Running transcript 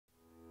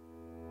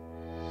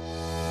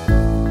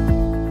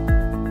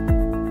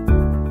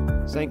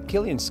St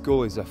Kilian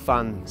School is a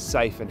fun,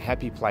 safe and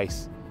happy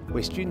place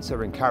where students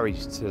are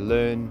encouraged to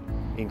learn,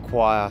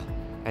 inquire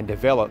and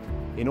develop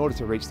in order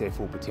to reach their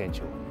full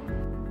potential.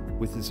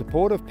 With the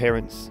support of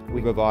parents, we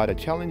provide a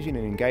challenging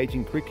and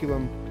engaging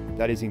curriculum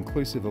that is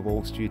inclusive of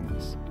all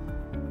students.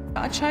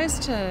 I chose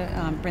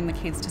to bring the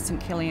kids to St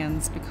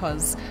Kilian's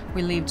because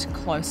we lived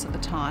close at the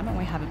time and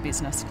we have a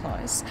business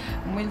close.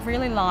 And we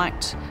really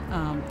liked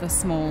the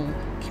small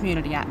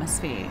community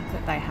atmosphere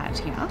that they had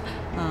here,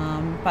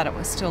 but it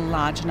was still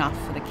large enough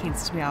for the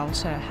kids to be able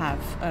to have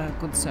a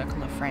good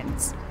circle of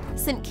friends.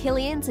 St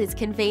Kilian's is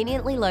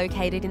conveniently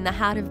located in the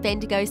heart of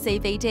Bendigo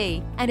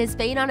CBD and has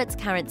been on its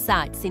current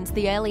site since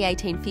the early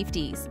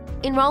 1850s.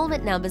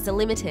 Enrolment numbers are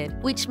limited,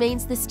 which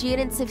means the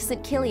students of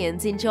St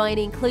Kilian's enjoy an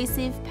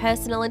inclusive,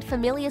 personal and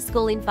familiar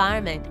school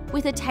environment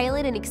with a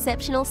tailored and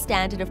exceptional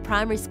standard of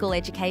primary school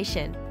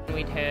education.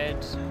 We'd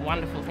heard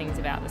wonderful things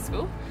about the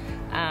school,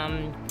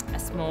 a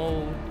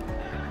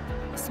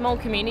small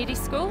community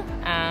school,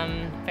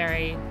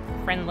 very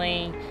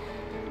friendly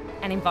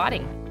and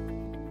inviting.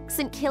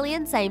 St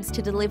Kilian's aims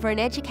to deliver an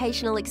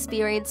educational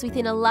experience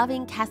within a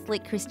loving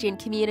Catholic Christian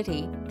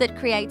community that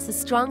creates a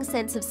strong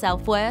sense of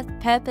self-worth,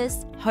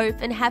 purpose, hope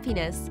and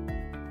happiness.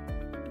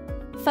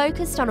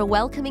 Focused on a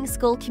welcoming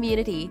school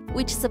community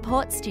which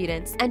supports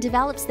students and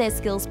develops their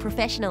skills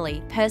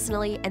professionally,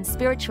 personally and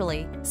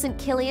spiritually, St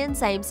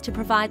Kilian's aims to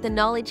provide the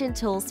knowledge and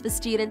tools for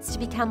students to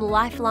become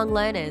lifelong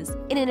learners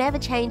in an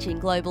ever-changing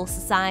global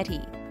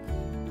society.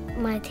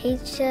 My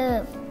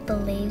teacher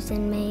believes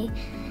in me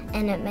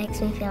and it makes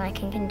me feel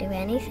like I can do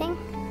anything.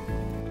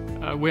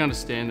 We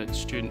understand that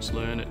students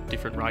learn at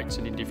different rates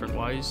and in different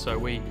ways, so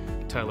we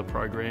tailor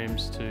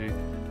programs to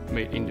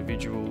meet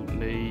individual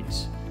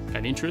needs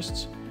and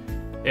interests.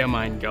 Our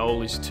main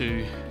goal is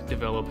to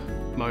develop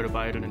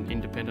motivated and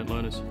independent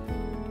learners.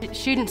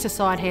 Students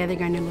decide how they're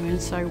going to learn,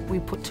 so we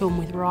put to them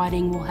with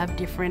writing. We'll have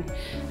different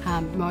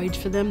modes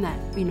for them.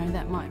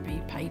 That might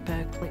be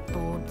paper,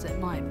 clipboards, it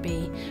might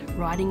be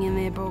writing in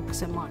their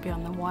books, it might be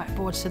on the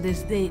whiteboard. So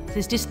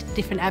there's just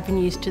different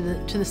avenues to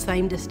the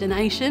same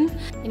destination.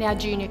 In our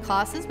junior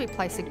classes, we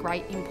place a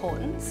great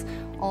importance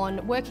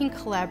on working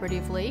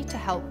collaboratively to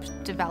help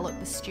develop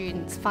the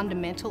students'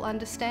 fundamental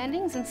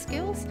understandings and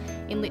skills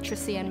in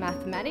literacy and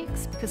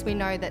mathematics, because we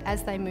know that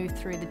as they move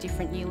through the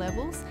different year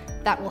levels,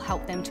 that will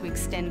help them to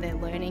extend their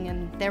learning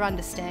and their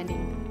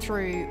understanding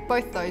through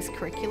both those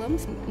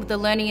curriculums. The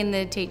learning and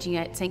the teaching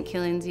at St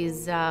Kilian's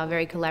is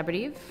very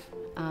collaborative.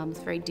 It's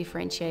very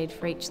differentiated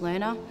for each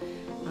learner.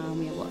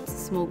 We have lots of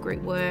small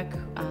group work,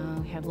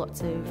 we have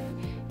lots of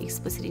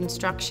explicit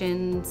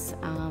instructions,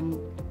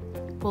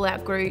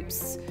 pull-out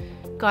groups,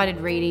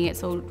 guided reading.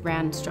 It's all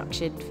round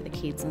structured for the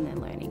kids and their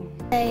learning.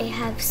 They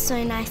have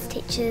so nice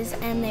teachers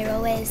and they're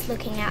always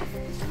looking out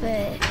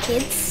for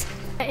kids.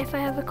 If I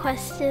have a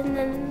question,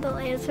 then they'll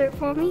answer it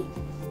for me.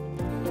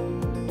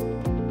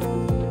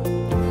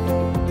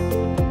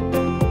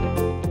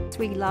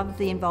 We love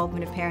the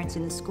involvement of parents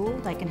in the school.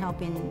 They can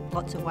help in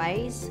lots of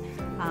ways.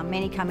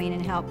 Many come in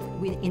and help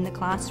in the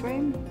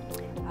classroom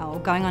or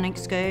going on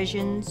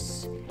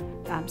excursions.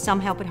 Some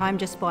help at home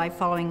just by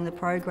following the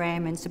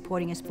program and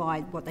supporting us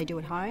by what they do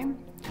at home.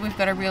 We've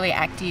got a really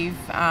active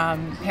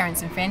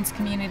parents and friends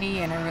community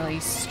and a really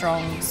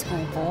strong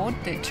school board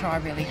that try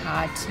really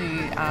hard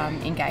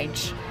to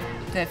engage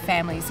the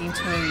families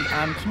into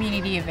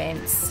community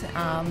events,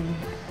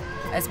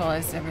 as well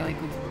as a really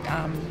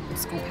good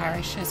school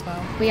parish as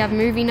well. We have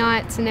movie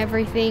nights and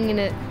everything,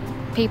 and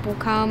people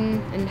come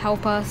and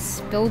help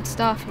us build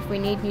stuff if we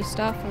need new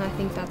stuff, and I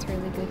think that's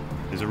really good.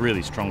 There's a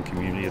really strong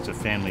community. It's a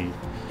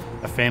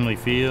family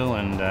feel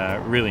and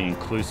really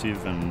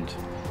inclusive, and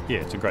yeah,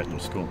 it's a great little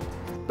school.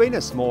 Being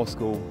a small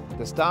school,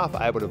 the staff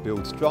are able to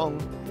build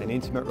strong and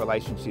intimate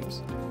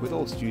relationships with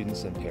all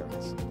students and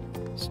parents.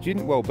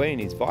 Student wellbeing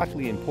is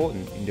vitally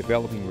important in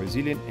developing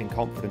resilient and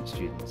confident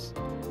students.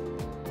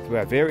 Through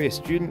our various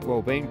student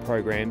wellbeing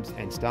programs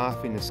and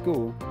staff in the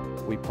school,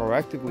 we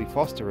proactively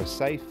foster a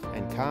safe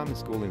and calm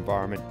school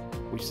environment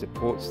which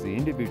supports the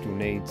individual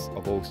needs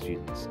of all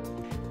students.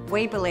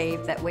 We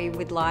believe that we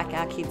would like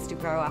our kids to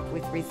grow up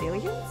with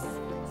resilience.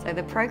 So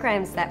the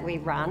programs that we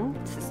run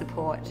to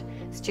support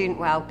student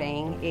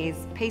wellbeing is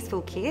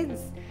Peaceful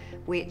Kids,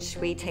 which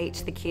we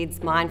teach the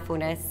kids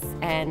mindfulness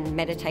and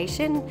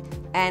meditation,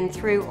 and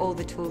through all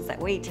the tools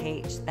that we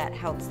teach, that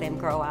helps them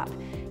grow up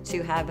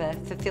to have a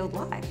fulfilled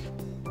life.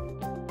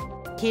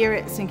 Here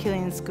at St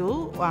Kilian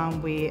School,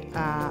 we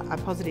are a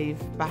positive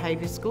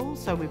behaviour school,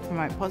 so we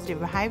promote positive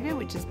behaviour,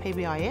 which is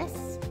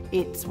PBIS.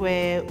 It's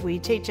where we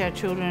teach our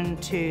children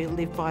to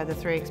live by the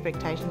 3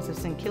 expectations of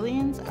St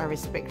Kilian's: are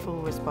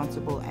respectful,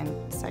 responsible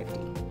and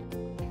safety.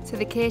 So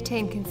the care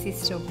team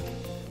consists of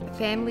the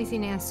families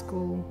in our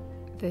school,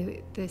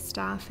 the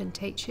staff and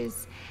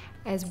teachers,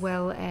 as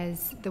well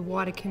as the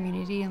wider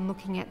community, and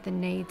looking at the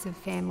needs of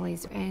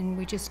families, and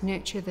we just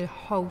nurture the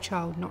whole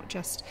child, not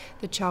just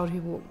the child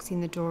who walks in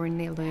the door in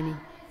their learning.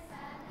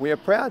 We are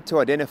proud to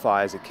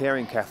identify as a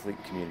caring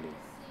Catholic community.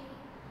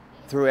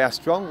 Through our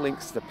strong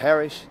links to the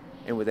parish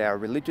and with our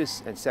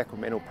religious and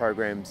sacramental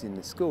programs in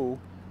the school,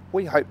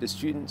 We hope the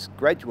students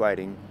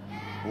graduating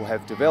will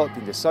have developed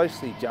into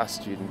socially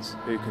just students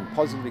who can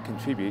positively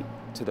contribute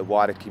to the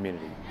wider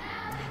community.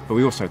 But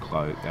we also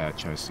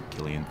chose St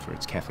Kilian for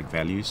its Catholic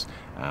values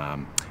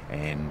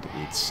and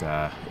its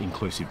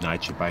inclusive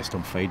nature based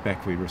on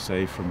feedback we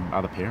receive from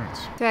other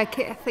parents. So our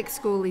Catholic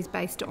school is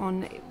based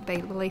on the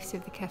beliefs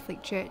of the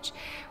Catholic Church.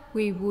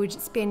 We would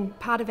spend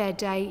part of our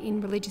day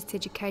in religious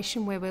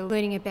education where we're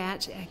learning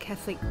about our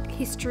Catholic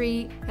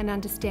history and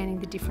understanding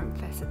the different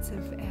facets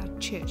of our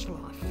church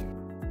life.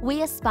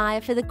 We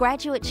aspire for the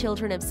graduate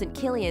children of St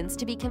Kilian's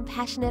to be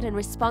compassionate and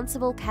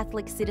responsible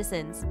Catholic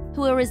citizens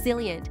who are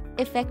resilient,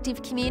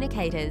 effective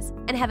communicators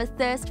and have a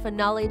thirst for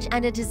knowledge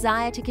and a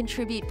desire to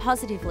contribute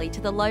positively to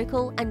the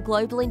local and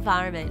global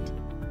environment.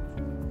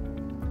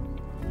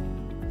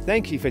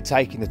 Thank you for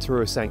taking the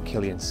tour of St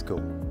Kilian's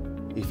School.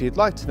 If you'd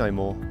like to know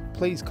more,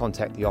 please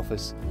contact the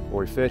office or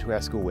refer to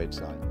our school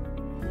website.